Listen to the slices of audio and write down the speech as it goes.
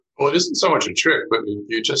Well, it isn't so much a trick, but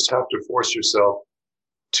you just have to force yourself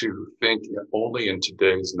to think only in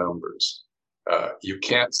today's numbers. You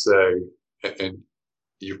can't say, and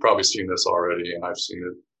you've probably seen this already, and I've seen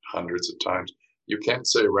it hundreds of times. You can't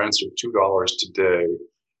say rents are $2 today,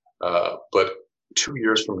 but 2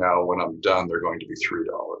 years from now, when I'm done, they're going to be $3.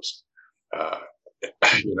 Uh,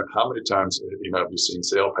 how many times have you seen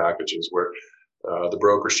sale packages where the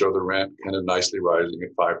brokers show the rent kind of nicely rising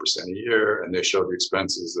at 5% a year, and they show the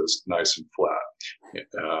expenses as nice and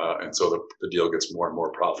flat. And so the deal gets more and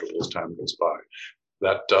more profitable as time goes by.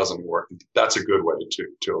 That doesn't work. That's a good way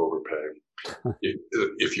to overpay.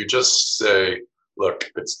 If you just say, look,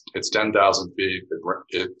 it's 10,000 feet.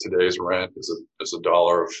 Today's rent is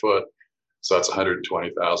 $1 a foot, so that's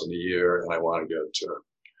 120,000 a year, and I want to get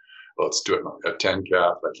let's do it at 10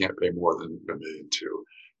 cap. I can't pay more than $1.2 million.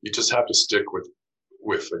 You just have to stick with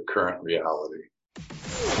the current reality.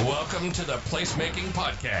 Welcome to the Placemaking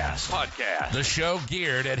Podcast. The show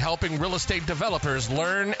geared at helping real estate developers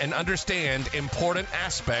learn and understand important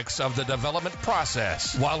aspects of the development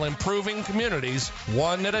process while improving communities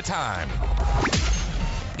one at a time.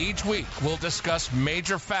 Each week, we'll discuss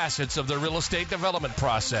major facets of the real estate development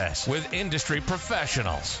process with industry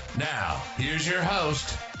professionals. Now, here's your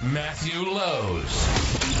host, Matthew Lowe's.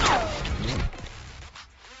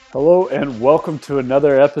 Hello and welcome to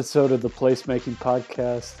another episode of the Placemaking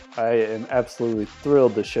Podcast. I am absolutely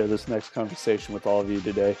thrilled to share this next conversation with all of you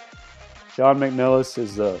today. John McNellis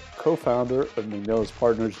is the co-founder of McNellis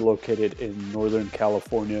Partners located in Northern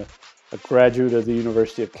California, a graduate of the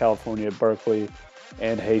University of California at Berkeley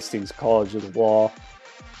and Hastings College of Law.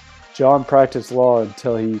 John practiced law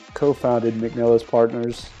until he co-founded McNellis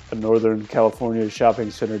Partners, a Northern California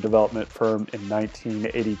shopping center development firm in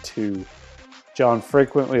 1982. John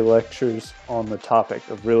frequently lectures on the topic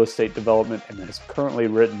of real estate development and has currently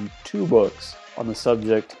written 2 books on the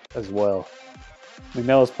subject as well.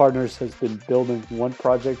 McNellis Partners has been building one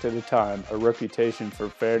project at a time, a reputation for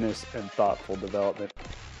fairness and thoughtful development.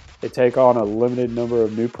 They take on a limited number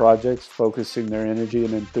of new projects, focusing their energy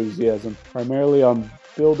and enthusiasm primarily on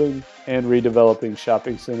building and redeveloping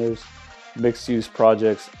shopping centers, mixed-use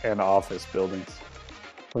projects, and office buildings.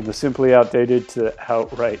 From the simply outdated to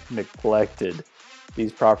outright neglected,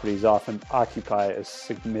 these properties often occupy a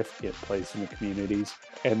significant place in the communities,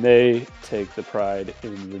 and they take the pride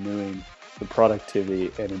in renewing the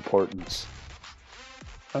productivity and importance.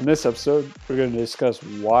 On this episode, we're going to discuss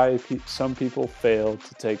why some people fail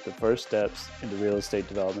to take the first steps into real estate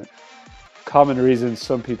development, common reasons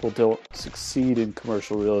some people don't succeed in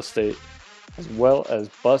commercial real estate, as well as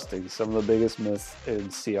busting some of the biggest myths in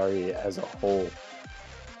CRE as a whole.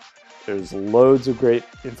 There's loads of great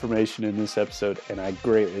information in this episode, and I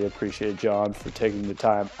greatly appreciate John for taking the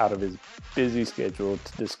time out of his busy schedule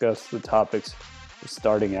to discuss the topics of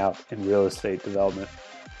starting out in real estate development.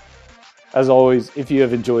 As always, if you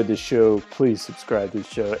have enjoyed this show, please subscribe to the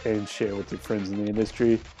show and share with your friends in the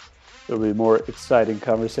industry. There will be more exciting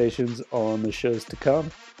conversations on the shows to come.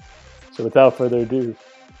 So without further ado,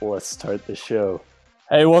 let's start the show.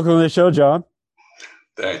 Hey, welcome to the show, John.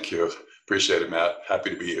 Thank you. Appreciate it, Matt.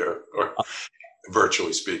 Happy to be here, or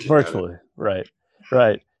virtually speaking. Virtually, right.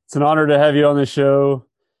 It's an honor to have you on the show.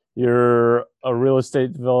 You're a real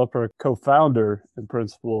estate developer, co-founder and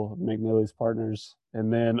principal of McNellis Partners,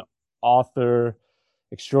 and then author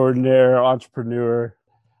extraordinaire, entrepreneur.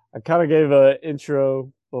 I kind of gave an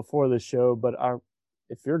intro before the show, but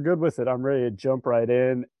if you're good with it, I'm ready to jump right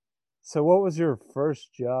in. So what was your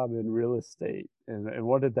first job in real estate, and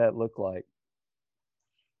what did that look like?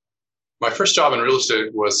 My first job in real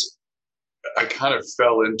estate was, I kind of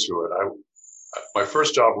fell into it. My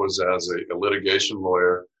first job was as a litigation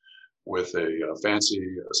lawyer with a fancy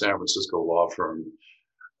San Francisco law firm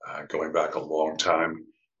going back a long time.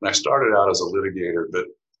 And I started out as a litigator, but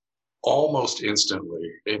almost instantly,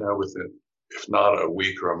 within, if not a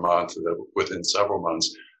week or a month, within several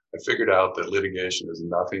months, I figured out that litigation is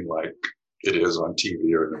nothing like it is on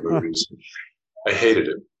TV or in the movies. I hated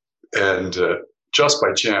it. And just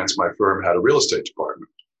by chance, my firm had a real estate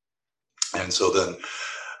department. And so then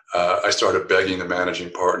I started begging the managing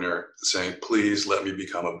partner, saying, please let me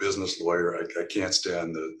become a business lawyer. I can't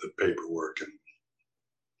stand the paperwork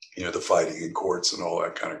and, the fighting in courts and all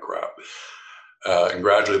that kind of crap. And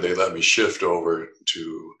gradually they let me shift over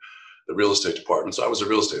to the real estate department. So I was a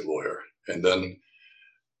real estate lawyer. And then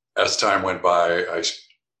as time went by, I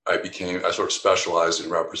sort of specialized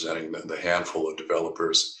in representing the handful of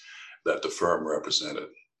developers that the firm represented.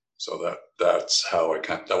 So that's how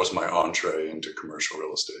that was my entree into commercial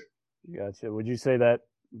real estate. Gotcha. Would you say that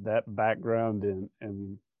background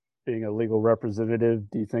in being a legal representative,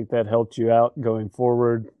 do you think that helped you out going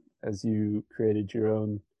forward as you created your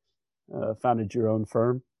own, founded your own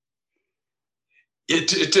firm?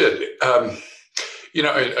 It did.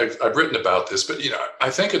 I've written about this, but I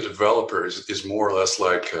think a developer is more or less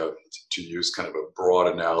like, to use kind of a broad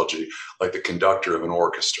analogy, like the conductor of an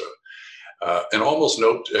orchestra. And almost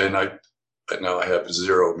no, and I now I have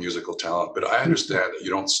zero musical talent, but I understand that you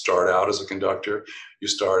don't start out as a conductor. You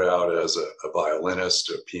start out as a violinist,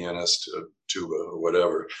 a pianist, a tuba, or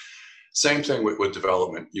whatever. Same thing with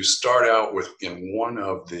development. You start out in one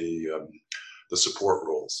of the support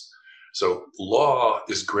roles. So law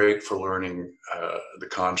is great for learning the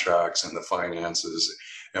contracts and the finances,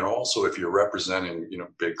 and also if you're representing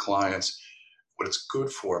big clients, what it's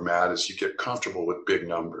good for, Matt, is you get comfortable with big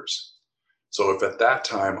numbers. So if at that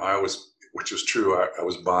time which was true, I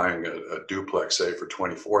was buying a duplex, say, for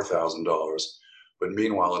 $24,000, but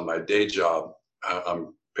meanwhile in my day job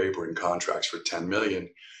I'm papering contracts for 10 million.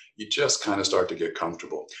 You just kind of start to get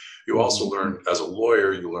comfortable. You also learn, as a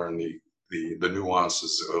lawyer, you learn the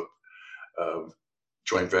nuances of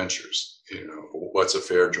joint ventures. What's a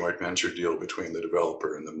fair joint venture deal between the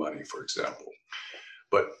developer and the money, for example.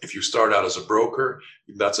 But if you start out as a broker,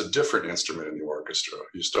 that's a different instrument in the orchestra.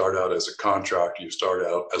 You start out as a contractor, you start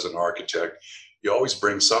out as an architect. You always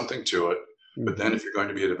bring something to it. But then if you're going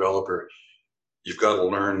to be a developer, you've got to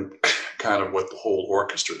learn kind of what the whole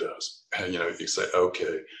orchestra does. And, you say,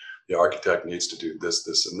 okay, the architect needs to do this,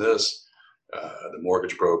 this, and this. The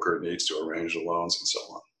mortgage broker needs to arrange the loans and so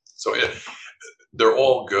on. So they're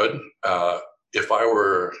all good. If I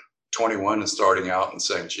were 21 and starting out and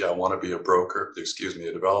saying, gee, I want to be a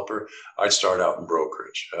developer, I'd start out in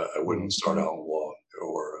brokerage. I wouldn't start out in law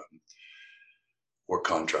or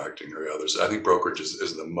contracting or others. I think brokerage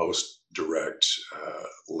is the most direct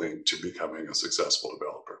link to becoming a successful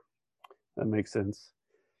developer. That makes sense.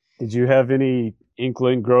 Did you have any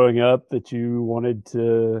inkling growing up that you wanted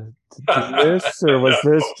to do this, or was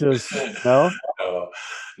this just no?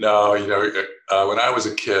 No. When I was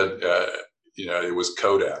a kid, it was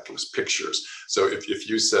Kodak, it was pictures. So if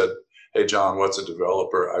you said, hey, John, what's a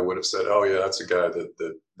developer? I would have said, oh, yeah, that's a guy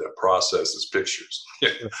that processes pictures. I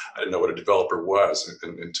didn't know what a developer was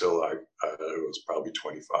until I was probably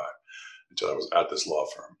 25, until I was at this law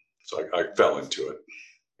firm. So I fell into it.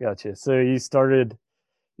 Gotcha. So you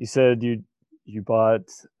said you bought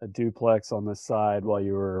a duplex on the side while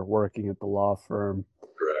you were working at the law firm.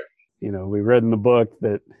 Correct. We read in the book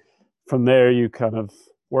that from there you kind of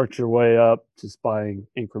worked your way up, just buying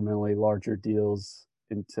incrementally larger deals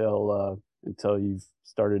until you've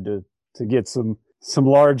started to get some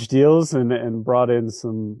large deals and brought in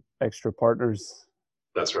some extra partners.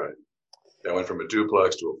 That's right. I went from a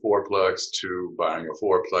duplex to a fourplex to buying a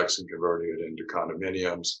fourplex and converting it into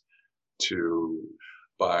condominiums to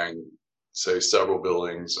buying, say, several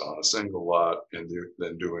buildings on a single lot and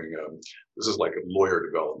then doing this is like a lawyer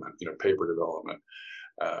development, paper development.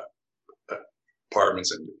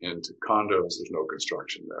 Apartments into condos, there's no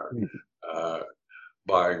construction there.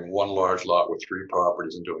 Buying one large lot with 3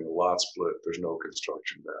 properties and doing a lot split, there's no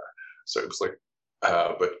construction there. So it was like,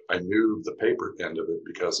 but I knew the paper end of it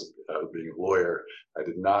because of being a lawyer. I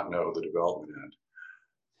did not know the development end.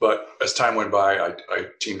 But as time went by, I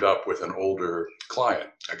teamed up with an older client.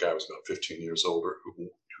 A guy was about 15 years older who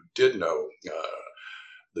did know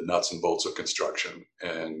the nuts and bolts of construction.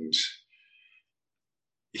 And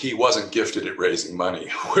he wasn't gifted at raising money,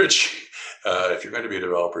 which if you're going to be a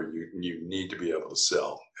developer, you need to be able to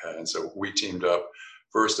sell. And so we teamed up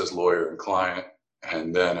first as lawyer and client,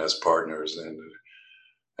 and then as partners. And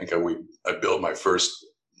I think I built my first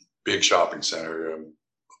big shopping center, in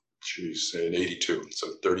 82, so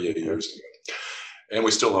 38 years ago. And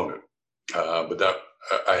we still own it. But that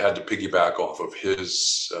I had to piggyback off of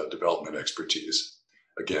his development expertise.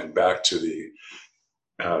 Again, back to the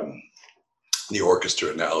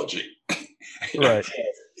orchestra analogy. Right.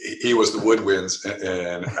 He was the woodwinds,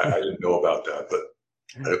 and I didn't know about that, but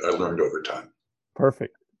I learned over time.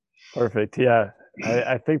 Perfect. Yeah.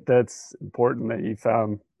 I think that's important that you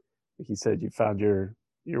found, like you said, you found your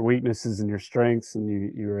weaknesses and your strengths, and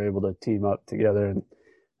you were able to team up together and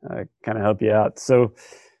kind of help you out. So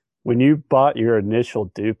when you bought your initial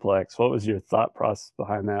duplex, what was your thought process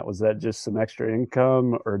behind that? Was that just some extra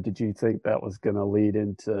income, or did you think that was going to lead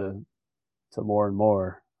into more and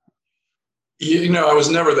more? I was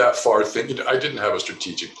never that far thinking. I didn't have a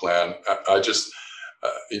strategic plan. I just,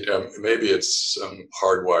 maybe it's some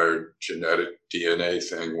hardwired genetic DNA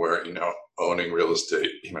thing where, owning real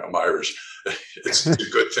estate, I'm Irish. It's a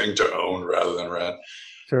good thing to own rather than rent.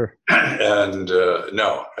 Sure. And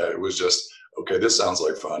no, it was just, okay, this sounds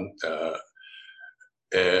like fun.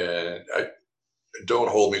 And don't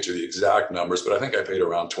hold me to the exact numbers, but I think I paid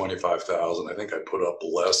around 25,000. I think I put up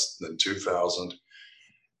less than 2,000.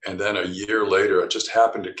 And then a year later, I just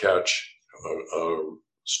happened to catch a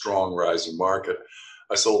strong rising market.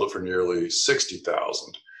 I sold it for nearly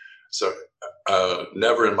 60,000. So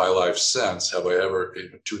never in my life since have I ever,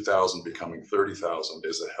 2,000 becoming 30,000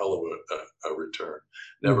 is a hell of a return.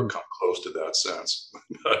 Never come close to that since.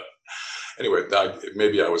 But anyway,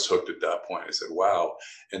 maybe I was hooked at that point. I said, wow.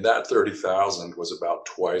 And that 30,000 was about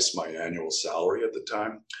twice my annual salary at the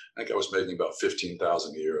time. I think I was making about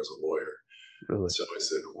 15,000 a year as a lawyer. Really? So I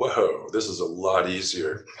said, whoa, this is a lot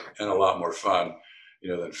easier and a lot more fun,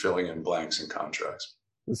 than filling in blanks in contracts.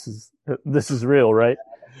 This is real, right?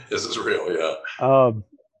 This is real, yeah.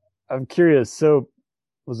 I'm curious. So,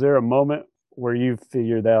 was there a moment where you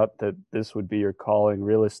figured out that this would be your calling,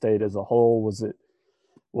 real estate as a whole? Was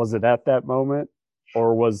it at that moment,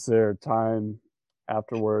 or was there time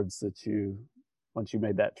afterwards that once you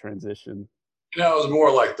made that transition? It was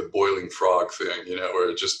more like the boiling frog thing, where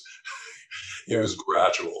it was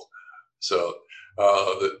gradual. So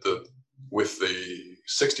with the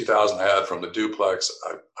 60,000 I had from the duplex,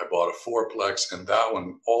 I bought a fourplex, and that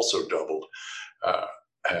one also doubled.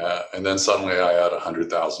 And then suddenly I had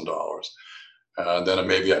 $100,000. Then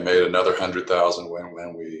maybe I made another 100,000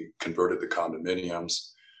 when we converted the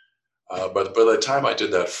condominiums. But by the time I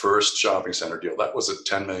did that first shopping center deal, that was a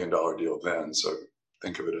 $10 million deal then. So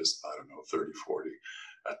think of it as, I don't know, 30, 40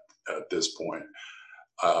 at this point.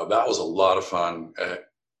 That was a lot of fun.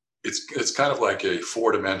 It's kind of like a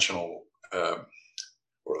four-dimensional, or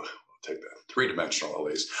I'll take that, three-dimensional at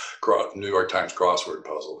least, New York Times crossword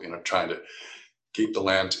puzzle, trying to keep the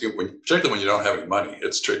land, particularly when you don't have any money.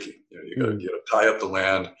 It's tricky. You got to tie up the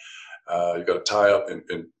land. You got to tie up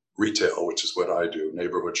in retail, which is what I do,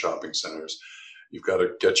 neighborhood shopping centers. You've got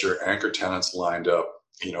to get your anchor tenants lined up,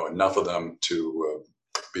 enough of them to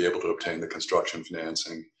be able to obtain the construction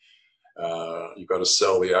financing. You've got to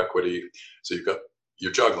sell the equity. So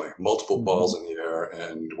you're juggling multiple balls in the air.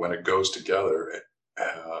 And when it goes together, it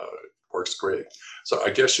works great. So I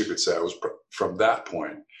guess you could say I was from that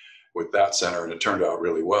point with that center, and it turned out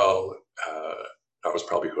really well. I was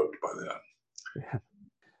probably hooked by then.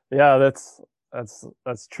 Yeah, that's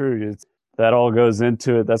true. That all goes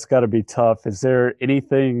into it. That's got to be tough. Is there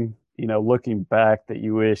anything, looking back, that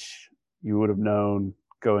you wish you would have known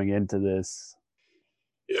going into this?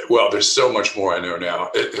 Yeah, well, there's so much more I know now.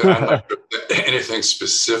 I'm not anything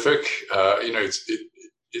specific.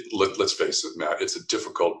 Let's face it, Matt, it's a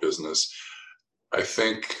difficult business. I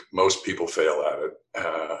think most people fail at it,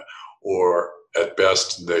 or at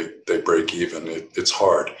best they break even. It's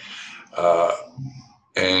hard.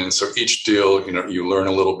 And so each deal, you learn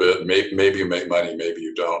a little bit. Maybe you make money, maybe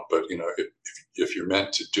you don't. But if you're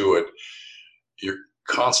meant to do it, you're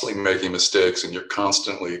constantly making mistakes, and you're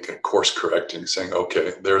constantly course correcting, saying,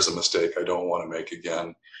 "Okay, there's a mistake I don't want to make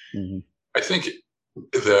again." Mm-hmm. I think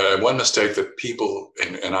the one mistake that people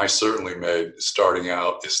and I certainly made starting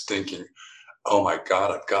out is thinking, "Oh my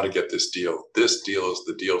God, I've got to get this deal. This deal is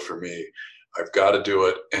the deal for me. I've got to do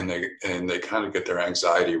it." And they kind of get their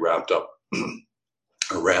anxiety ramped up.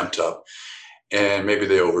 And maybe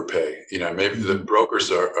they overpay. Maybe the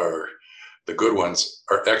brokers are the good ones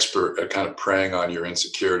are expert at kind of preying on your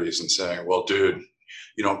insecurities and saying, "Well, dude,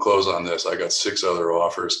 you don't close on this. I got 6 other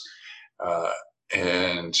offers."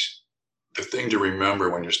 And the thing to remember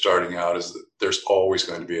when you're starting out is that there's always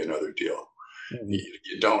going to be another deal. Mm-hmm.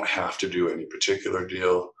 You don't have to do any particular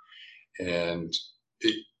deal. And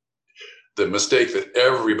the mistake that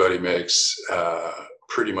everybody makes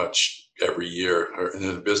pretty much every year or in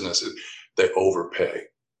the business is they overpay.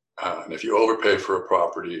 And if you overpay for a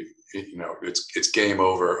property, it's game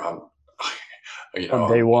over on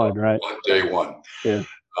day one, right? On day one. Yeah.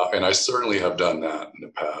 And I certainly have done that in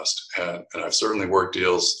the past, and I've certainly worked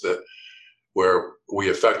deals where we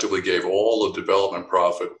effectively gave all the development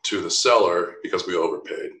profit to the seller because we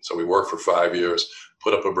overpaid. So we worked for 5 years,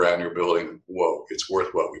 put up a brand new building, and whoa, it's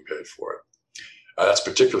worth what we paid for it. That's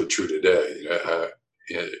particularly true today.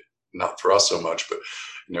 Not for us so much, but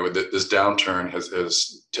this downturn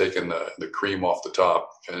has taken the cream off the top,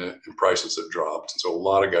 and prices have dropped. And so a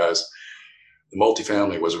lot of guys, the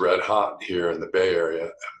multifamily was red hot here in the Bay Area,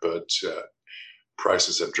 but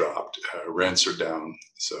prices have dropped. Rents are down.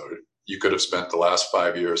 So you could have spent the last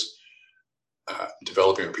 5 years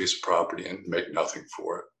developing a piece of property and make nothing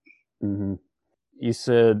for it. Mm-hmm. You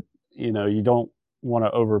said, you don't want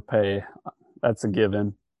to overpay. That's a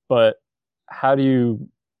given. But how do you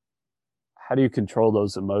control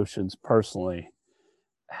those emotions personally?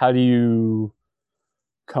 How do you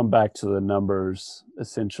come back to the numbers,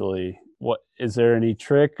 essentially, what is there any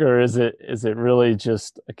trick, or is it really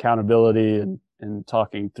just accountability and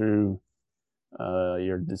talking through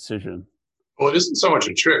your decision? Well, it isn't so much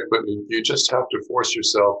a trick, but you just have to force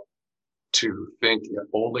yourself to think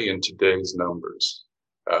only in today's numbers.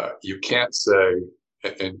 You can't say,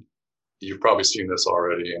 and you've probably seen this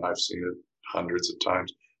already, and I've seen it hundreds of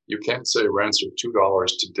times. You can't say rents are $2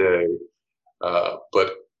 today,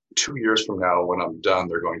 but 2 years from now, when I'm done,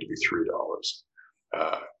 they're going to be $3.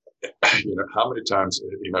 How many times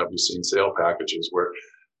have you seen sale packages where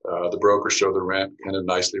the brokers show the rent kind of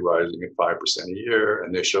nicely rising at 5% a year,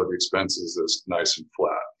 and they show the expenses as nice and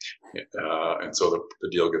flat, and so the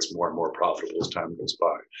deal gets more and more profitable as time goes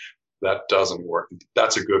by. That doesn't work.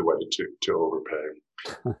 That's a good way to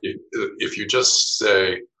overpay. If you just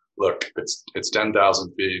say, look, it's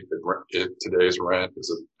 10,000 feet. Today's rent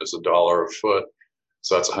is $1 a foot,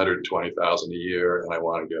 so that's 120,000 a year, and I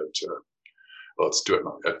want to get to, let's do it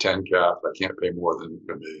at 10 cap. I can't pay more than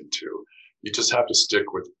 $1.2 million. You just have to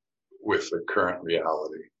stick with the current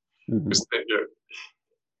reality. Mm-hmm.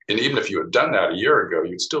 And even if you had done that a year ago,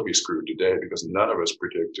 you'd still be screwed today because none of us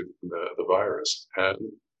predicted the virus. And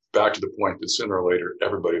back to the point that sooner or later,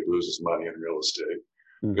 everybody loses money in real estate.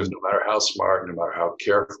 Mm-hmm. Because no matter how smart, no matter how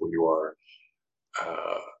careful you are,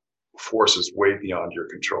 forces way beyond your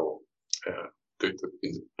control. The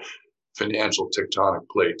financial tectonic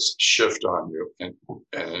plates shift on you, and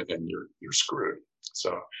you're screwed.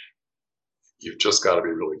 So you've just got to be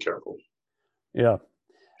really careful. Yeah,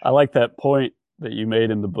 I like that point that you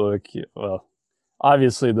made in the book. Well,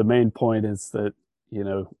 obviously the main point is that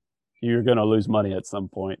you're going to lose money at some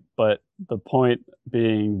point, but the point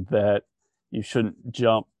being that you shouldn't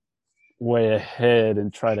jump way ahead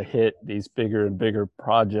and try to hit these bigger and bigger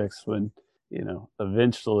projects when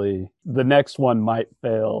eventually the next one might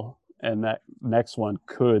fail, and that next one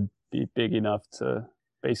could be big enough to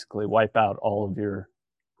basically wipe out all of your.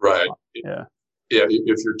 Right. Yeah. Yeah.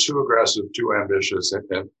 If you're too aggressive, too ambitious,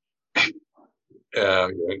 and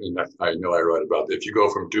I know I write about that. If you go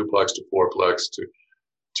from duplex to fourplex to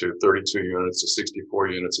 32 units to 64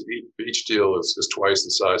 units, each deal is twice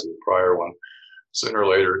the size of the prior one. Sooner or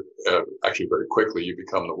later, actually very quickly, you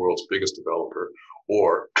become the world's biggest developer,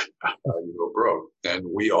 or you go broke. And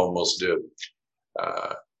we almost did.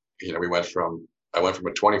 I went from a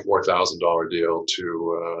 $24,000 deal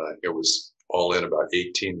to it was all in about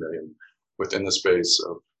 $18 million within the space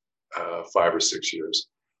of 5 or 6 years.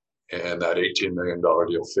 And that $18 million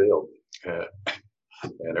deal failed.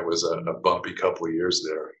 And it was a bumpy couple of years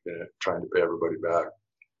there, trying to pay everybody back.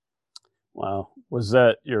 Wow. Was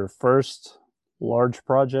that your first large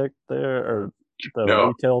project there, or the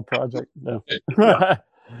retail project? No.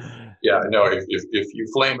 Yeah, no. If you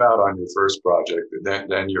flame out on your first project,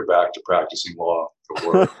 then you're back to practicing law at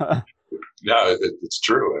work. No, it's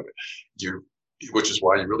true. Which is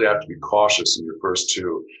why you really have to be cautious in your first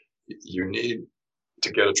two. You need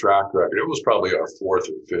to get a track record. It was probably our fourth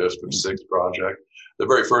or fifth or sixth project. The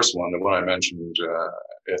very first one, the one I mentioned,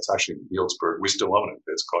 it's actually in Healdsburg. We still own it.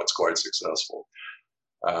 It's quite successful.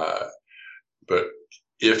 But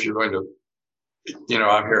if you're going to,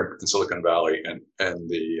 I'm here in Silicon Valley, and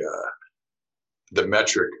the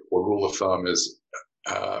metric or rule of thumb is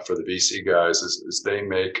for the VC guys is they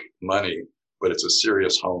make money, but it's a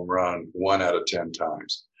serious home run 1 out of 10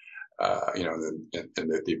 times.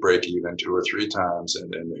 And they break even 2 or 3 times,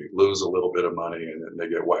 and then they lose a little bit of money, and then they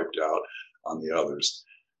get wiped out on the others.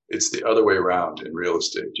 It's the other way around in real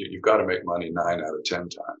estate. You've got to make money 9 out of 10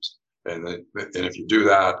 times, and if you do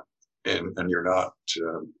that, and you're not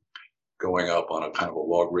going up on a kind of a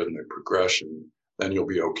logarithmic progression, then you'll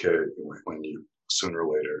be okay when you sooner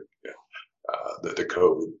or later the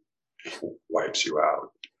COVID wipes you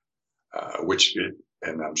out.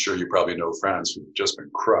 And I'm sure you probably know friends who've just been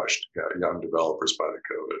crushed, young developers, by the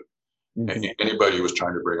COVID. Mm-hmm. Anybody who was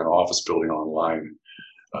trying to bring an office building online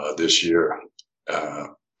this year,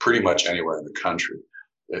 pretty much anywhere in the country,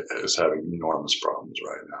 is having enormous problems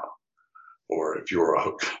right now. Or if you were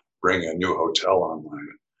bringing a new hotel online,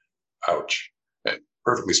 ouch. And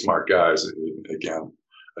perfectly smart guys, again,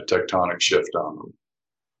 a tectonic shift on them.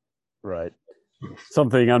 Right.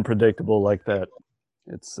 Something unpredictable like that.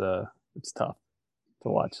 It's tough to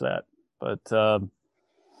watch that. But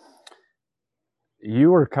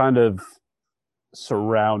you were kind of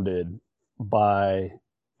surrounded by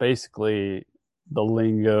basically the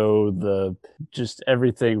lingo, just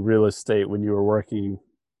everything real estate when you were working,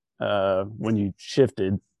 when you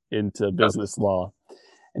shifted into business law.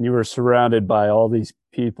 And you were surrounded by all these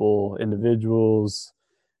people, individuals,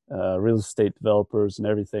 real estate developers, and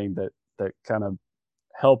everything that kind of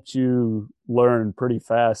helped you learn pretty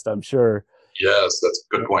fast, I'm sure. Yes, that's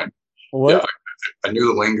a good point. What? Yeah, I knew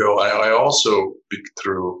the lingo. I also,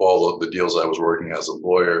 through all of the deals I was working as a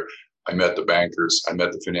lawyer, I met the bankers, I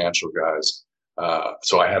met the financial guys.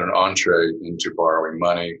 So I had an entree into borrowing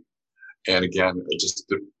money. And again,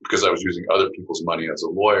 because I was using other people's money as a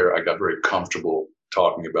lawyer, I got very comfortable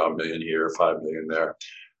talking about $1 million here, $5 million there,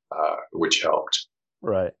 which helped.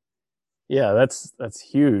 Right. Yeah, that's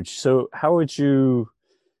huge. So how would you,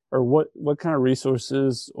 or what kind of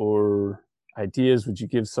resources or ideas would you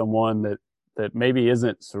give someone that maybe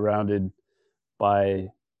isn't surrounded by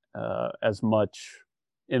as much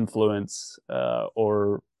influence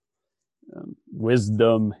or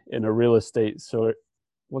wisdom in a real estate? So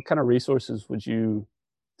what kind of resources would you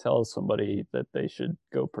tell somebody that they should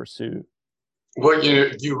go pursue? Well,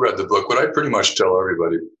 you read the book. What I pretty much tell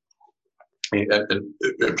everybody, and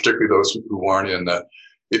particularly those who aren't in that,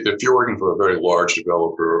 if you're working for a very large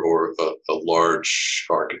developer or a large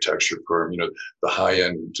architecture firm, the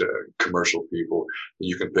high-end commercial people,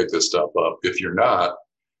 you can pick this stuff up. If you're not,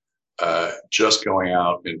 just going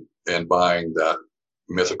out and buying that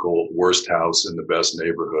mythical worst house in the best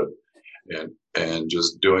neighborhood and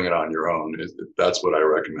just doing it on your own, that's what I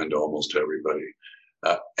recommend to almost everybody.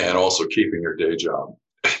 And also keeping your day job.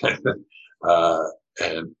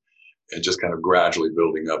 And just kind of gradually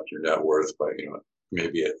building up your net worth by,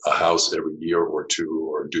 maybe a house every year or two,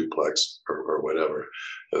 or a duplex or whatever.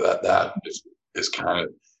 That is kind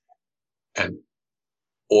of, and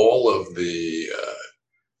all of the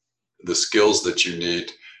skills that you need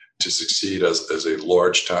to succeed as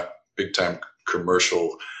a big time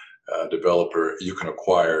commercial developer, you can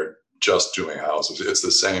acquire just doing houses. It's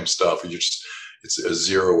the same stuff. It's a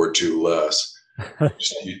 0 or 2 less.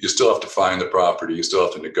 You still have to find the property. You still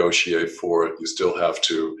have to negotiate for it. You still have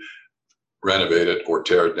to renovate it or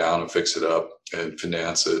tear it down and fix it up and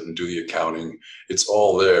finance it and do the accounting. It's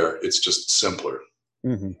all there. It's just simpler.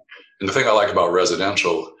 Mm-hmm. And the thing I like about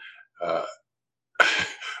residential,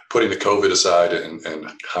 putting the COVID aside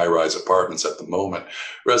and high-rise apartments at the moment,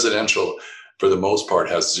 residential, for the most part,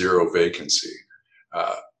 has 0 vacancy.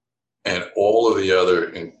 And all of the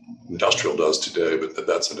other, industrial does today, but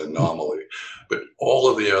that's an anomaly. But all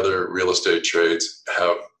of the other real estate trades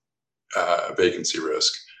have vacancy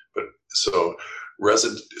risk. But so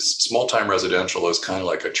small-time residential is kind of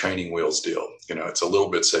like a training wheels deal. It's a little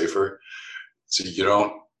bit safer. So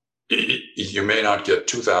you may not get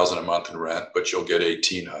 $2,000 a month in rent, but you'll get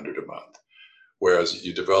 $1,800 a month. Whereas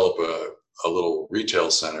you develop a little retail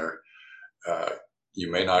center,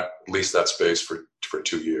 you may not lease that space for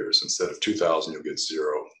 2 years. Instead of $2,000, you'll get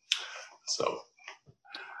 0. So,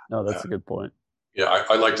 no, that's a good point. Yeah,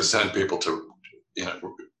 I like to send people to,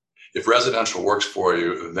 if residential works for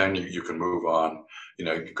you, then you can move on.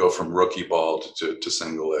 You go from rookie ball to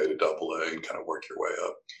single A to double A and kind of work your way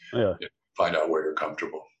up. Yeah. Find out where you're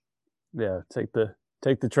comfortable. Yeah, take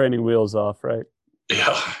the training wheels off, right?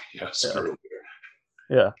 Yeah, screw it.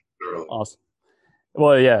 Yeah, awesome.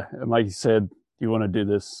 Well, yeah, and like you said, you want to do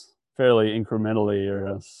this fairly incrementally, or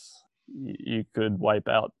else you could wipe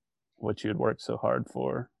out what you had worked so hard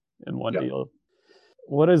for in one deal.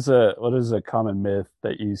 What is a common myth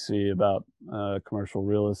that you see about commercial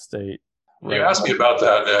real estate? You asked me about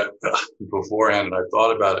that beforehand, and I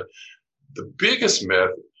thought about it. The biggest myth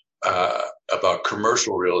about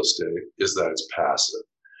commercial real estate is that it's passive.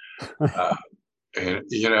 And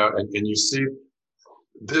you see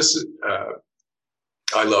this.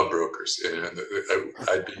 I love brokers, and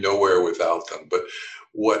I'd be nowhere without them. But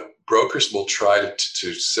what brokers will try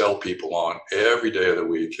to sell people on every day of the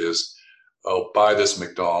week is, buy this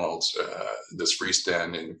McDonald's, this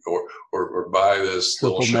freestanding, or buy this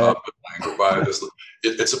little shop, or buy this.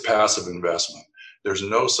 It's a passive investment. There's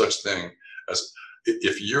no such thing as,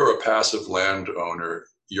 if you're a passive landowner,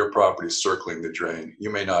 your property is circling the drain. You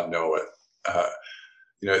may not know it.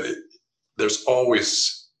 There's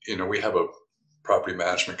always, we have a property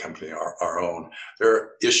management company, our own. There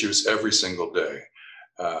are issues every single day.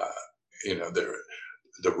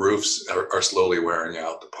 The roofs are slowly wearing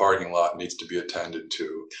out. The parking lot needs to be attended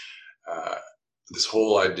to. This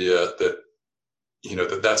whole idea that,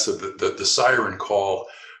 that's the siren call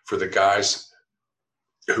for the guys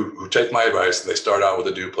who take my advice. They start out with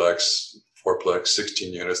a duplex, fourplex,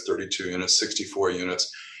 16 units, 32 units, 64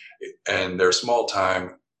 units, and they're small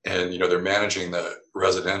time, and they're managing the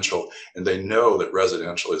residential, and they know that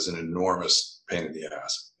residential is an enormous pain in the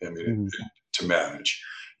ass. To manage.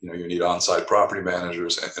 You need on-site property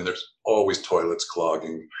managers, and there's always toilets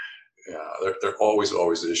clogging. There are always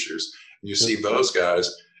issues. You see those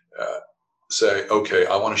guys say, okay,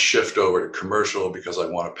 I want to shift over to commercial because I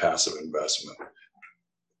want a passive investment.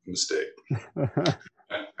 Mistake.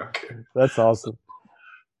 Okay. That's awesome.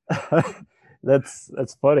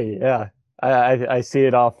 That's funny. Yeah. I see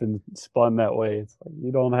it often spun that way. It's like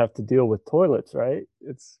you don't have to deal with toilets, right?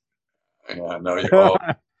 It's I know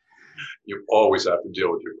you always have to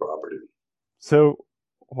deal with your property. so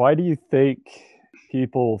why do you think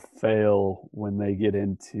people fail when they get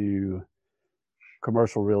into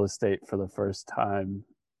commercial real estate for the first time?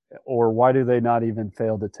 Or why do they not even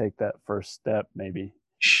fail to take that first step, maybe?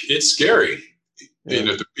 It's scary.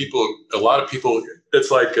 Yeah. A lot of people,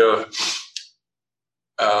 it's like,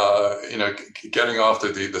 getting off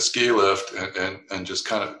the ski lift and just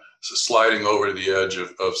kind of sliding over to the edge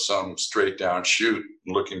of some straight down chute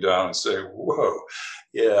and looking down and saying, whoa,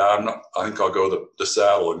 yeah, I think I'll go the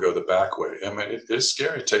saddle and go the back way. I mean, it's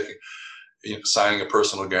scary signing a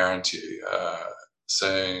personal guarantee,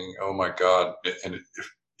 saying, oh my God. And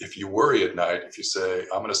if you worry at night, if you say,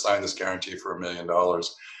 I'm going to sign this guarantee for $1 million,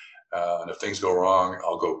 and if things go wrong,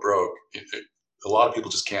 I'll go broke. A lot of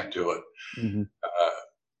people just can't do it. Mm-hmm.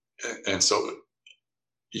 And so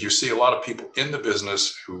you see a lot of people in the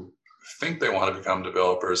business who think they want to become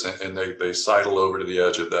developers, and they sidle over to the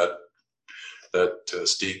edge of that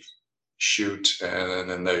steep chute, and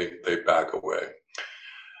then they back away.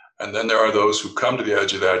 And then there are those who come to the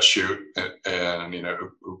edge of that chute and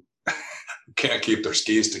who can't keep their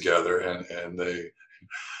skis together, and they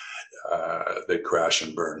crash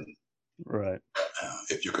and burn. Right.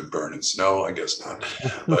 If you can burn in snow, I guess not.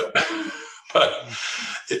 But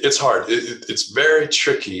it's hard. It's very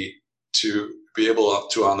tricky to be able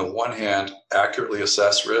to, on the one hand, accurately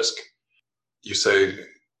assess risk. You say,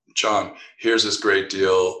 John, here's this great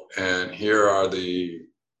deal, and here's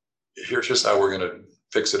just how we're going to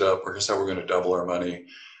fix it up, or here's how we're going to double our money.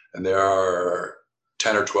 And there are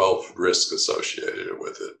 10 or 12 risks associated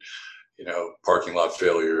with it. Parking lot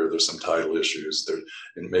failure, there's some title issues there,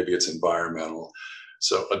 and maybe it's environmental.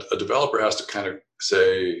 So a developer has to kind of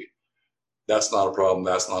say, that's not a problem,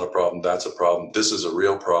 that's not a problem, that's a problem, this is a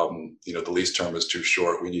real problem. The lease term is too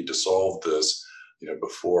short, we need to solve this,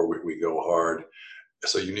 before we go hard.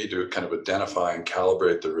 So you need to kind of identify and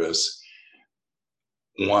calibrate the risk.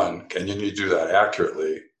 One, and you need to do that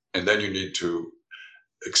accurately, and then you need to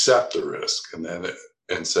accept the risk,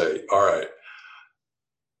 and say, all right,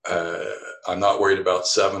 I'm not worried about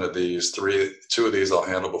 7 of these. 2 of these I'll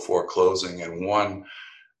handle before closing, and 1,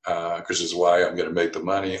 because is why I'm going to make the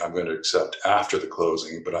money, I'm going to accept after the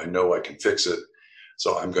closing, but I know I can fix it.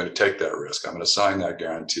 So I'm going to take that risk. I'm going to sign that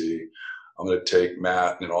guarantee. I'm going to take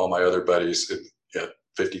Matt and all my other buddies at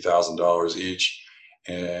 $50,000 each,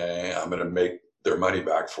 and I'm going to make their money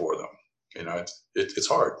back for them. It's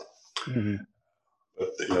hard. Mm-hmm.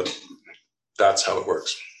 But that's how it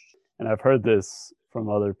works. And I've heard this from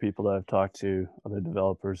other people that I've talked to, other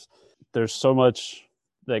developers. There's so much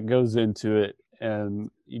that goes into it, and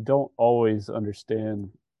you don't always understand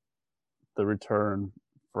the return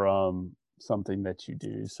from something that you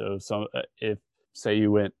do. So if say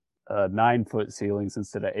you went 9-foot ceilings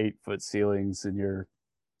instead of 8-foot ceilings in your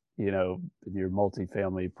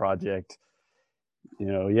multifamily project,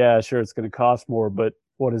 yeah, sure, it's going to cost more, but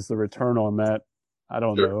what is the return on that? I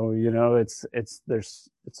don't know. It's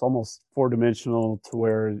almost 4-dimensional to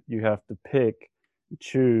where you have to pick,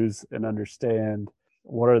 choose, and understand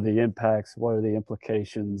what are the impacts, what are the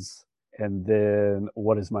implications, and then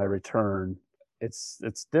what is my return. It's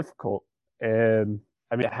difficult. And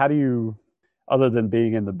I mean, how do you, other than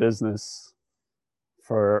being in the business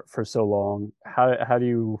for so long, how do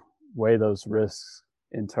you weigh those risks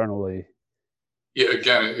internally? Yeah,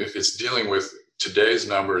 again, if it's dealing with today's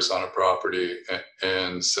numbers on a property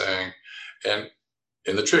and saying, and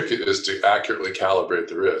the trick is to accurately calibrate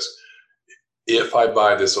the risk. If I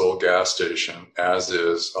buy this old gas station as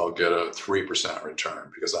is, I'll get a 3%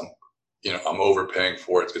 return because I'm overpaying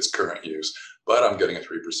for its current use, but I'm getting a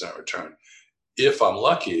 3% return. If I'm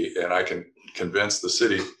lucky and I can convince the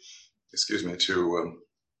city, to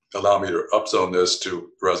allow me to upzone this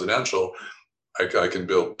to residential, I can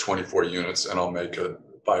build 24 units and I'll make a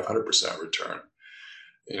 500% return.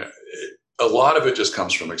 A lot of it just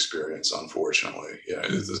comes from experience, unfortunately.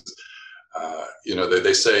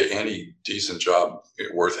 They say any decent job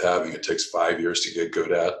worth having, it takes 5 years to get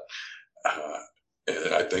good at.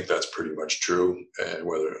 And I think that's pretty much true, and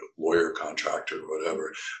whether lawyer, contractor,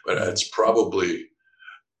 whatever. But it's probably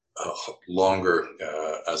longer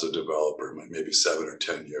as a developer, maybe 7 or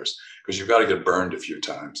 10 years, because you've got to get burned a few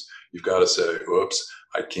times. You've got to say, "Oops,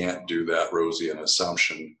 I can't do that rosy an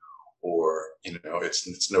assumption," or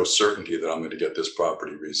it's no certainty that I'm going to get this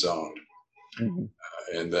property rezoned. Mm-hmm.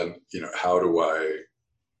 And then, how do I,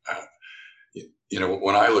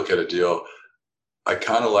 when I look at a deal, I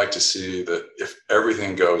kind of like to see that if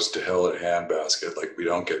everything goes to hell in a handbasket, like we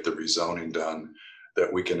don't get the rezoning done,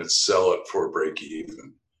 that we can sell it for a break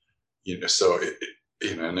even. So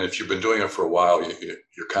and if you've been doing it for a while,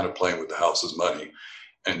 you're kind of playing with the house's money,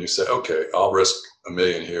 and you say, okay, I'll risk $1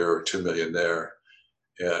 million here or 2 million there.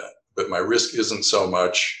 Yeah, but my risk isn't so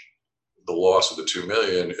much the loss of the 2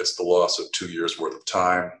 million; it's the loss of 2 years worth of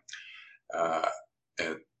time.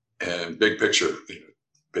 And big picture,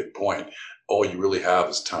 big point. All you really have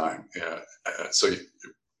is time. So you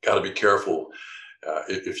got to be careful.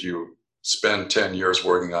 If you spend 10 years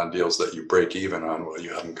working on deals that you break even on, well,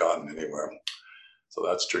 you haven't gotten anywhere. So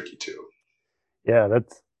that's tricky too. Yeah, that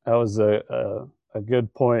was a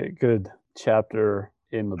good point, good chapter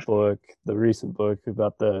in the book, the recent book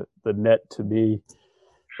about the net to me,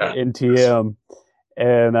 NTM.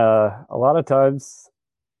 And a lot of times,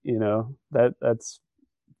 that's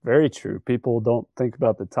very true. People don't think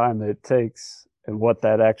about the time that it takes and what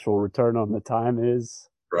that actual return on the time is.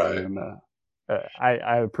 Right. And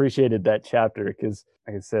I appreciated that chapter because,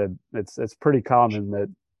 like I said, it's pretty common that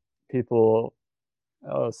people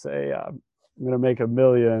say, I'm going to make $1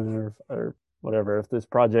 million or whatever. If this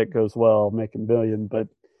project goes well, I'll make $1 million. But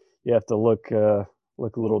you have to look a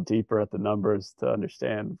little deeper at the numbers to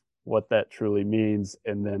understand what that truly means,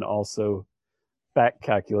 and then also back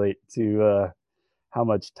calculate to how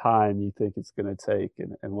much time you think it's going to take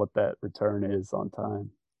and what that return is on time.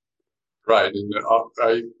 Right. And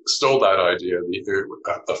I stole that idea.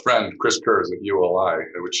 A friend, Chris Kurz at ULI,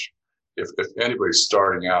 which if anybody's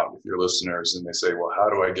starting out, if you're listeners and they say, well, how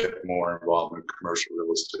do I get more involved in commercial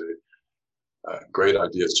real estate? Great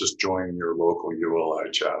idea. It's just join your local ULI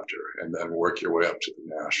chapter and then work your way up to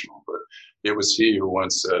the national. But it was he who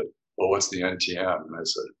once said, well, what's the NTM? And I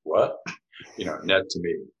said, what? Net to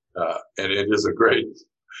me. And it is a great,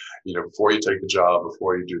 before you take the job,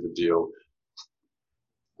 before you do the deal,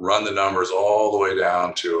 run the numbers all the way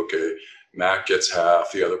down to, okay, Mac gets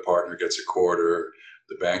half, the other partner gets a quarter,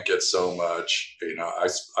 the bank gets so much.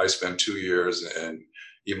 I spent 2 years, and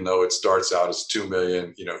even though it starts out as 2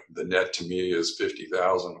 million, the net to me is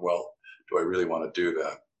 50,000. Well, do I really want to do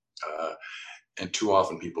that? And too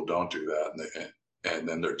often people don't do that, and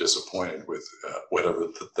then they're disappointed with whatever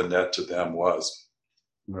the net to them was.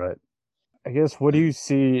 Right. I guess, what do you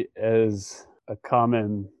see as a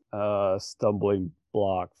common stumbling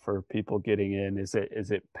block for people getting in? Is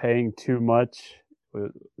it paying too much?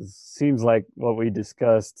 It seems like what we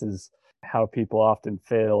discussed is how people often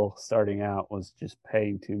fail starting out was just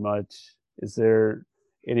paying too much. Is there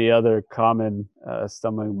any other common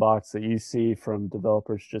stumbling blocks that you see from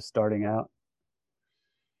developers just starting out?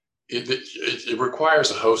 It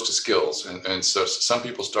requires a host of skills, and so some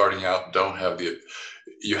people starting out don't have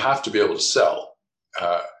you have to be able to sell.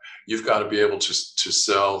 You've got to be able to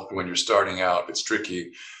sell when you're starting out. It's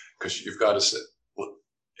tricky because you've got to,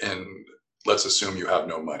 and let's assume you have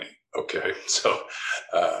no money. Okay, so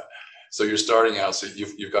you're starting out, so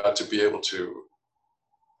you've got to be able to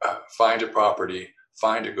find a property,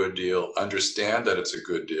 find a good deal, understand that it's a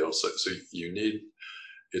good deal. So you need,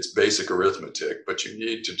 it's basic arithmetic, but you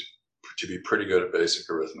need to be pretty good at basic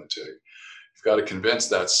arithmetic. You've got to convince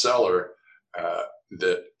that seller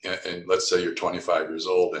that, and let's say you're 25 years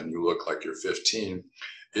old and you look like you're 15,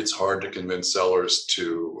 it's hard to convince sellers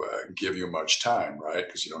to give you much time, right?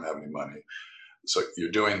 Because you don't have any money. So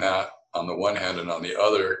you're doing that on the one hand, and on the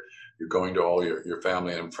other, you're going to all your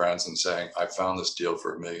family and friends and saying, I found this deal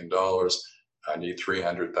for $1 million. I need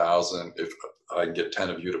 300,000. If I can get 10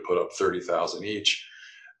 of you to put up 30,000 each,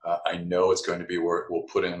 I know it's going to be worth, we'll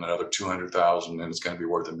put in another 200,000 and it's going to be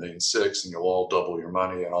worth $1.6 million, and you'll all double your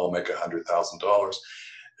money and I'll make $100,000.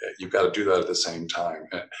 You've got to do that at the same time.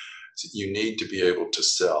 And so you need to be able to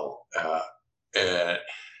sell.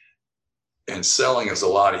 And selling is a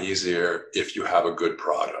lot easier if you have a good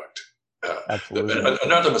product. Absolutely.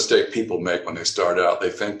 Another mistake people make when they start out, they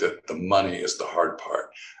think that the money is the hard part.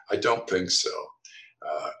 I don't think so.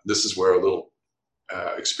 This is where a little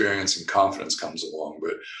experience and confidence comes along,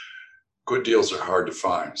 but good deals are hard to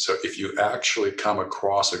find. So if you actually come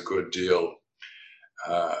across a good deal,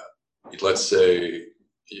 let's say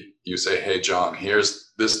you say, hey, John,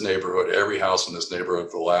 here's this neighborhood. Every house in this neighborhood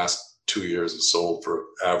for the last 2 years is sold for an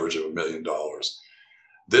average of $1 million.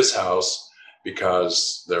 This house,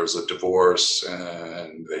 because there's a divorce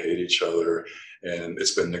and they hate each other and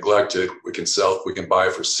it's been neglected, we can buy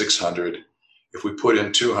it for 600. If we put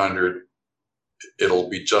in 200, it'll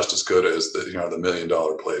be just as good as the $1 million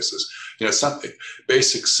places. Something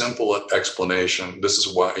basic, simple explanation. This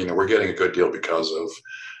is why, we're getting a good deal because of,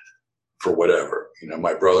 for whatever,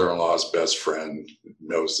 my brother-in-law's best friend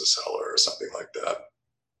knows the seller or something like that.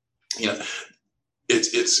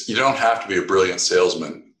 it's you don't have to be a brilliant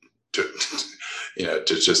salesman to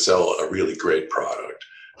to just sell a really great product.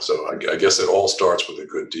 So I guess it all starts with a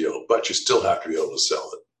good deal, but you still have to be able to sell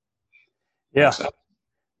it. Yeah.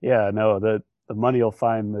 Yeah, no, the money will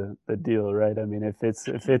find the deal, right? I mean, if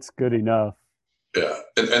it's good enough. Yeah.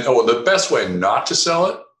 And the best way not to sell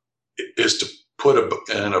it is to put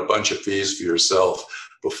in a bunch of fees for yourself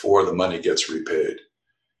before the money gets repaid.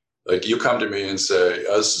 Like you come to me and say,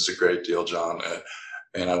 oh, this is a great deal, John.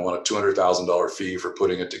 And I want a $200,000 fee for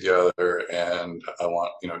putting it together. And I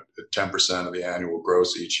want, 10% of the annual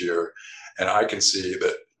gross each year. And I can see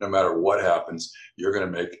that no matter what happens, you're going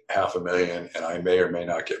to make $500,000 and I may or may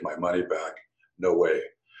not get my money back. No way.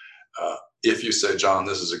 If you say, John,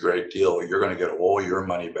 this is a great deal, you're going to get all your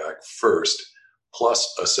money back first,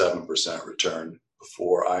 plus a 7% return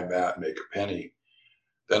before I make a penny.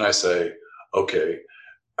 Then I say, okay,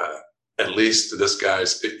 at least this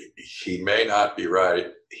guy's, he may not be right.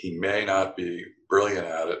 He may not be brilliant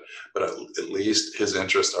at it, but at least his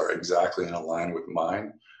interests are exactly in line with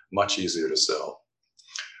mine. Much easier to sell.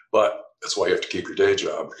 But that's why you have to keep your day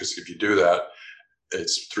job, because if you do that,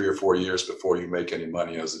 it's 3 or 4 years before you make any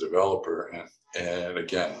money as a developer. And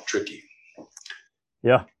again, tricky.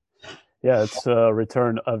 Yeah. Yeah, it's a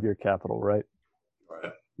return of your capital, right?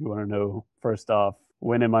 Right. You want to know, first off,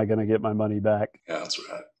 when am I going to get my money back? Yeah, that's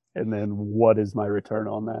right. And then what is my return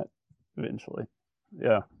on that eventually?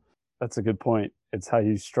 Yeah, that's a good point. It's how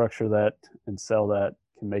you structure that and sell that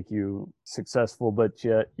can make you successful, but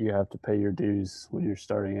yet you have to pay your dues when you're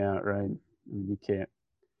starting out, right? I mean,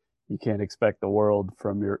 you can't expect the world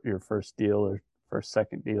from your first deal or first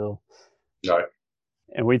second deal. Right.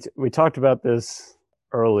 And we talked about this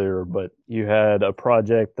earlier, but you had a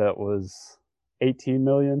project that was 18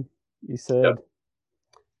 million, you said.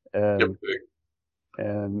 Yep.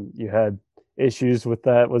 And you had issues with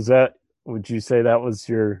that. Would you say that was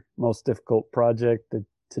your most difficult project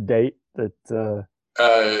to date?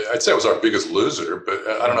 I'd say it was our biggest loser, but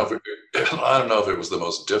I don't know if it was the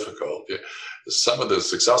most difficult. Some of the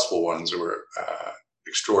successful ones were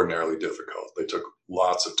extraordinarily difficult. They took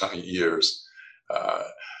lots of time, years.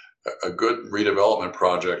 A good redevelopment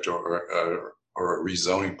project or a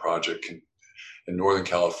rezoning project in Northern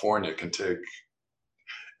California can take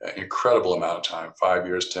an incredible amount of time, 5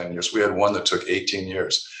 years, 10 years. We had one that took 18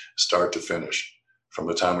 years, start to finish, from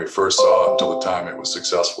the time we first saw it until the time it was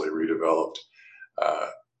successfully redeveloped.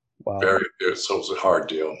 Wow. So it was a hard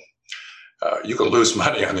deal. You can lose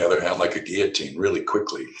money, on the other hand, like a guillotine, really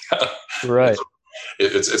quickly. Right.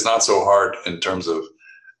 It's not so hard in terms of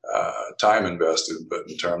time invested, but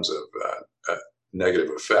in terms of negative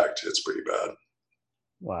effect, it's pretty bad.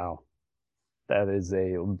 Wow. That is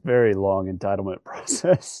a very long entitlement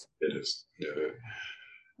process. It is. Yeah.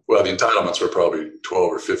 Well, the entitlements were probably 12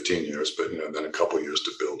 or 15 years, but then a couple of years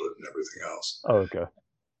to build it and everything else. Oh, okay.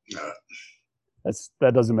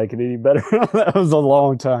 That doesn't make it any better. That was a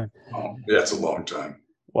long time. Oh, yeah, it's a long time.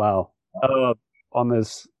 Wow. On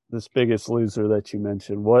this biggest loser that you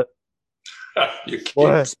mentioned, what? You keep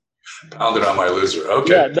pounding on my loser.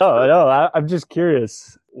 Okay. Yeah, no. I'm just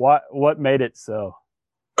curious. What made it so?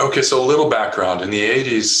 Okay, so a little background. In the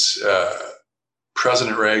 80s,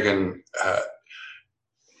 President Reagan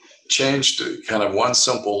changed kind of one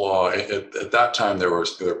simple law. At that time, they were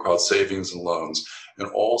called savings and loans. And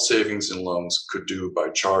all savings and loans could do by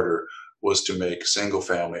charter was to make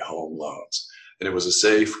single-family home loans. And it was a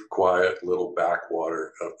safe, quiet little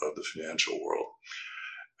backwater of the financial world.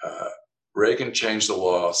 Reagan changed the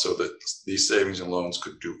law so that these savings and loans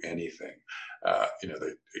could do anything.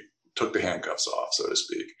 They took the handcuffs off, so to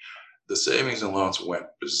speak. The savings and loans went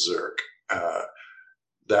berserk.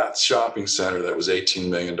 That shopping center that was $18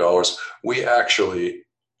 million, we actually,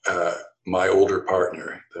 my older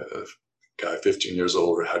partner, the guy 15 years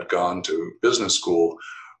older, had gone to business school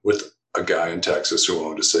with a guy in Texas who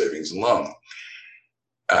owned a savings and loan.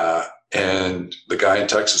 And the guy in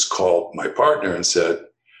Texas called my partner and said,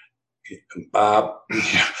 Bob,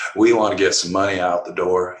 we want to get some money out the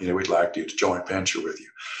door. We'd like you to joint venture with you.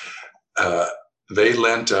 They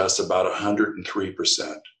lent us about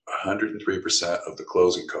 103% of the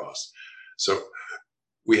closing costs. So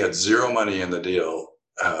we had zero money in the deal.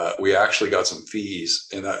 We actually got some fees,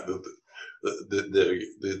 and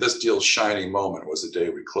this deal's shining moment was the day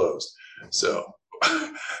we closed. So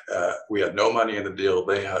we had no money in the deal.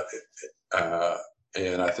 They had,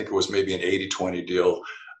 and I think it was maybe an 80-20 deal,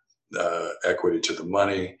 equity to the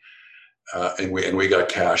money, and we got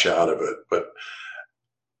cash out of it. But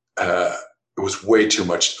it was way too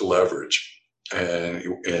much leverage,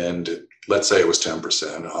 and let's say it was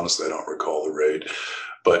 10%. Honestly, I don't recall the rate,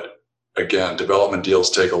 but again, development deals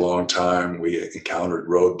take a long time. We encountered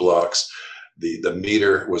roadblocks. The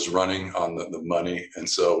meter was running on the money. And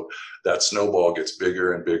so that snowball gets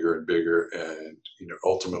bigger and bigger and bigger. And,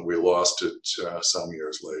 ultimately we lost it some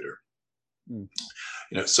years later.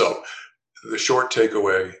 So the short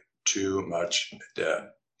takeaway, too much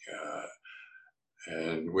debt.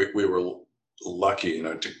 And we were lucky,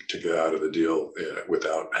 to get out of the deal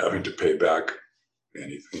without having to pay back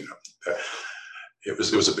anything. It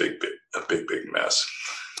was a big mess.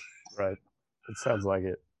 Right. It sounds like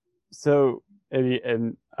it. So,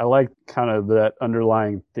 and I like kind of that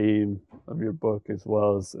underlying theme of your book as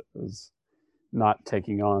well as not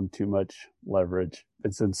taking on too much leverage.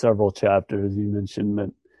 It's in several chapters. You mentioned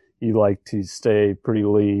that you like to stay pretty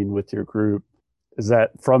lean with your group. Is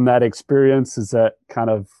that from that experience? Is that kind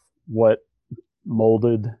of what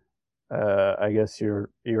molded, I guess, your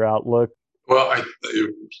outlook? Well,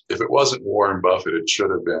 if it wasn't Warren Buffett, it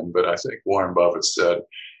should have been. But I think Warren Buffett said,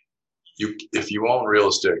 if you own real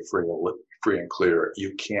estate free and clear,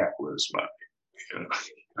 you can't lose money.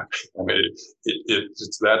 I mean,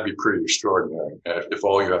 that'd be pretty extraordinary if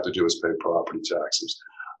all you have to do is pay property taxes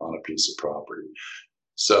on a piece of property.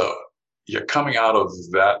 So you're coming out of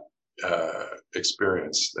that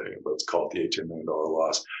experience, let's call it the $18 million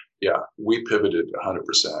loss. Yeah, we pivoted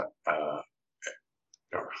 100%,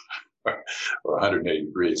 or 180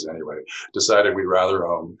 degrees anyway. Decided we'd rather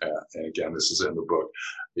own, and again, this is in the book.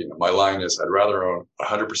 My line is, I'd rather own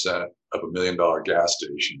 100% of $1 million gas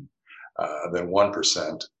station than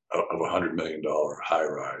 1% of $100 million high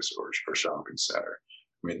rise or shopping center.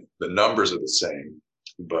 I mean, the numbers are the same,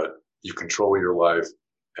 but you control your life.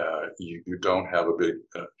 You don't have a big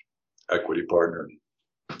equity partner.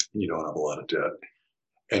 You don't have a lot of debt.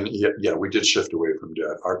 And yeah, we did shift away from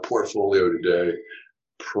debt. Our portfolio today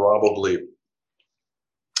probably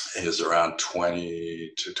is around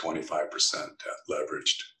 20 to 25% debt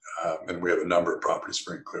leveraged. And we have a number of properties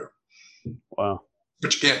free and clear. Wow.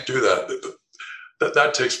 But you can't do that.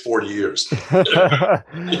 That takes 40 years.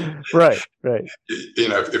 Right.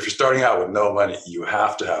 If you're starting out with no money, you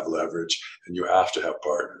have to have leverage and you have to have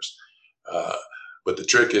partners. But the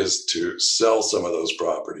trick is to sell some of those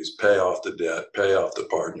properties, pay off the debt, pay off the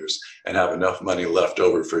partners, and have enough money left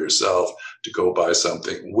over for yourself to go buy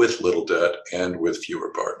something with little debt and with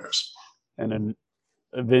fewer partners. And then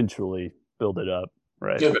eventually build it up,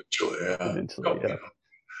 right? Eventually, yeah.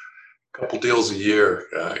 A couple deals a year,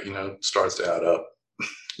 starts to add up.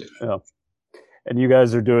 Yeah. And you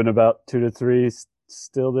guys are doing about 2 to 3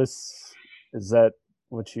 still. Is that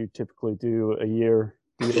what you typically do a year?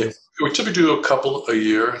 Yeah, we typically do a couple a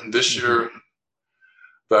year. This year,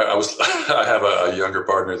 but I have a younger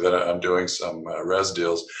partner that I'm doing some res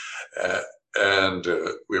deals, and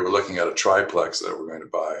we were looking at a triplex that we're going to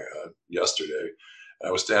buy yesterday. And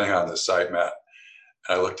I was standing on the site mat,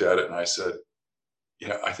 and I looked at it and I said,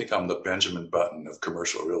 I think I'm the Benjamin Button of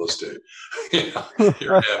commercial real estate. Here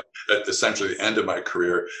I am at essentially the end of my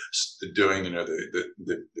career, doing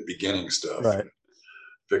the beginning stuff, right.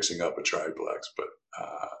 Fixing up a triplex, but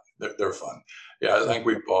they're fun. Yeah, I think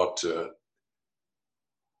we bought.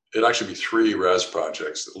 It'd actually be 3 res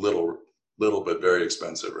projects, little but very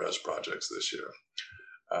expensive res projects this year.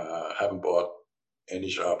 Haven't bought any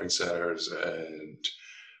shopping centers, and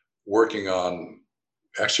working on.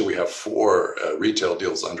 Actually, we have 4 retail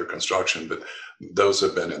deals under construction, but those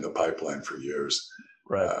have been in the pipeline for years.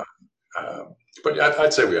 Right. But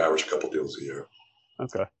I'd say we average a couple deals a year.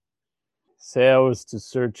 Okay. Say I was to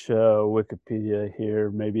search Wikipedia here,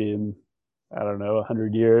 maybe in,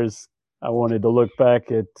 100 years. I wanted to look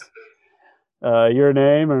back at your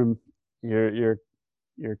name and your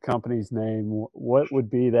company's name. What would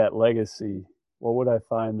be that legacy? What would I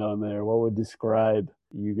find on there? What would describe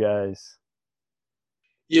you guys?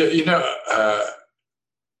 Yeah,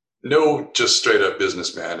 no just straight up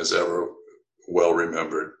businessman is ever well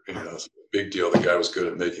remembered. It's a big deal. The guy was good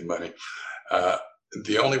at making money.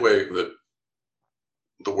 The only way that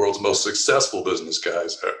the world's most successful business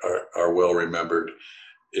guys are well remembered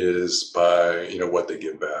is by what they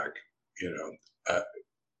give back.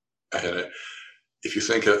 And if you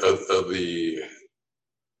think of the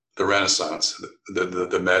Renaissance,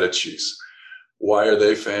 the Medicis, why are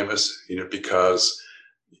they famous? Because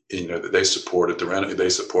they supported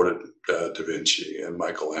Da Vinci and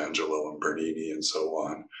Michelangelo and Bernini and so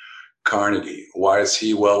on. Carnegie, why is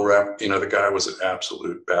he well rep? The guy was an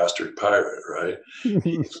absolute bastard pirate, right?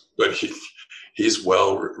 But he's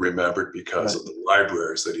well remembered because of the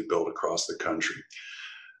libraries that he built across the country.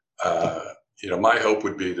 My hope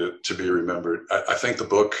would be to be remembered. I actually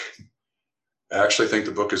think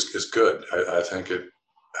the book is good. I think it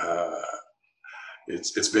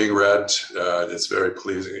it's being read. It's very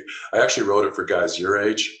pleasing. I actually wrote it for guys your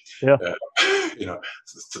age, Yeah.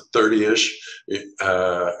 30-ish,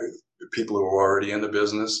 people who are already in the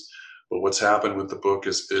business. But what's happened with the book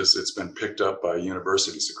is it's been picked up by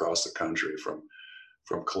universities across the country, from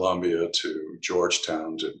Columbia to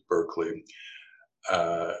Georgetown to Berkeley.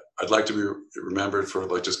 I'd like to be remembered for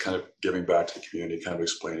like just kind of giving back to the community, kind of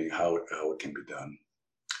explaining how it can be done.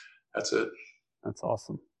 That's it. That's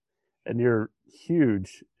awesome. And you're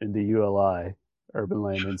huge into ULI, Urban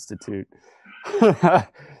Land Institute.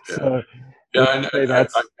 So yeah,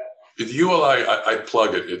 that's the ULI. I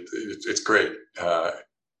plug it. It's great.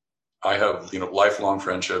 I have lifelong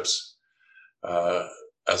friendships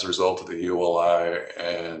as a result of the ULI,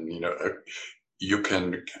 and you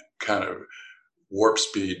can kind of warp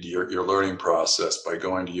speed your learning process by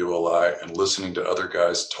going to ULI and listening to other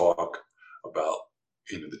guys talk about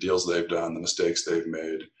the deals they've done, the mistakes they've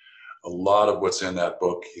made. A lot of what's in that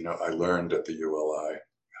book, I learned at the ULI.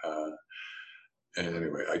 And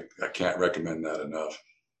anyway, I can't recommend that enough.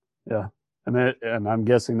 Yeah. And I'm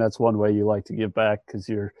guessing that's one way you like to give back, because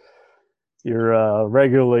you're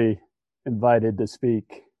regularly invited to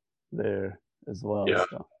speak there as well. Yeah.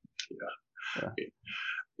 So.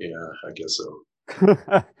 Yeah, I guess so.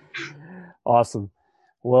 Awesome.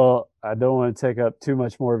 Well, I don't want to take up too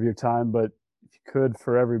much more of your time, but if you could,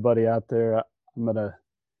 for everybody out there, I'm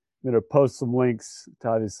gonna post some links to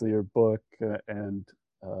obviously your book and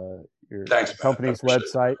your company's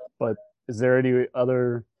website. But is there any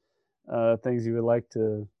other things you would like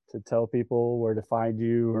to tell people, where to find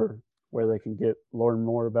you or where they can learn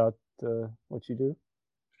more about what you do?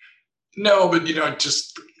 No, but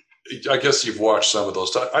just I guess you've watched some of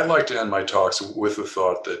those. I like to end my talks with the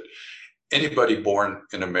thought that anybody born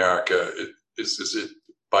in America is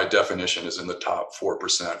by definition is in the top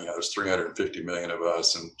 4%. There's 350 million of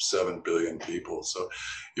us and 7 billion people. So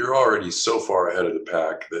you're already so far ahead of the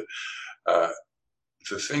pack that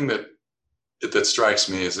the thing that strikes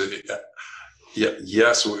me is that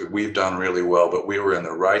yes, we've done really well, but we were in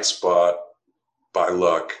the right spot by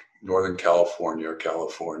luck, Northern California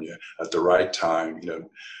at the right time,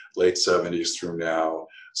 late 70s through now.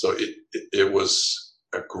 So it was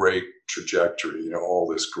a great trajectory, all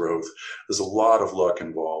this growth. There's a lot of luck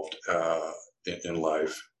involved in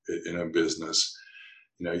life, in a business.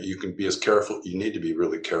 You can be as careful, you need to be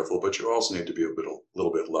really careful, but you also need to be a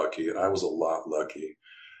little bit lucky. And I was a lot lucky.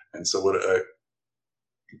 And so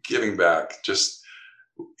giving back, just,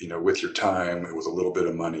 with your time, with a little bit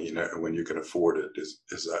of money, when you can afford it,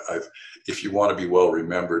 if you want to be well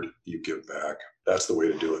remembered, you give back. That's the way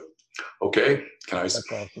to do it. Okay. That's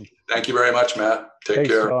awesome. Thank you very much, Matt. Take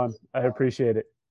care. Thanks, John. I appreciate it.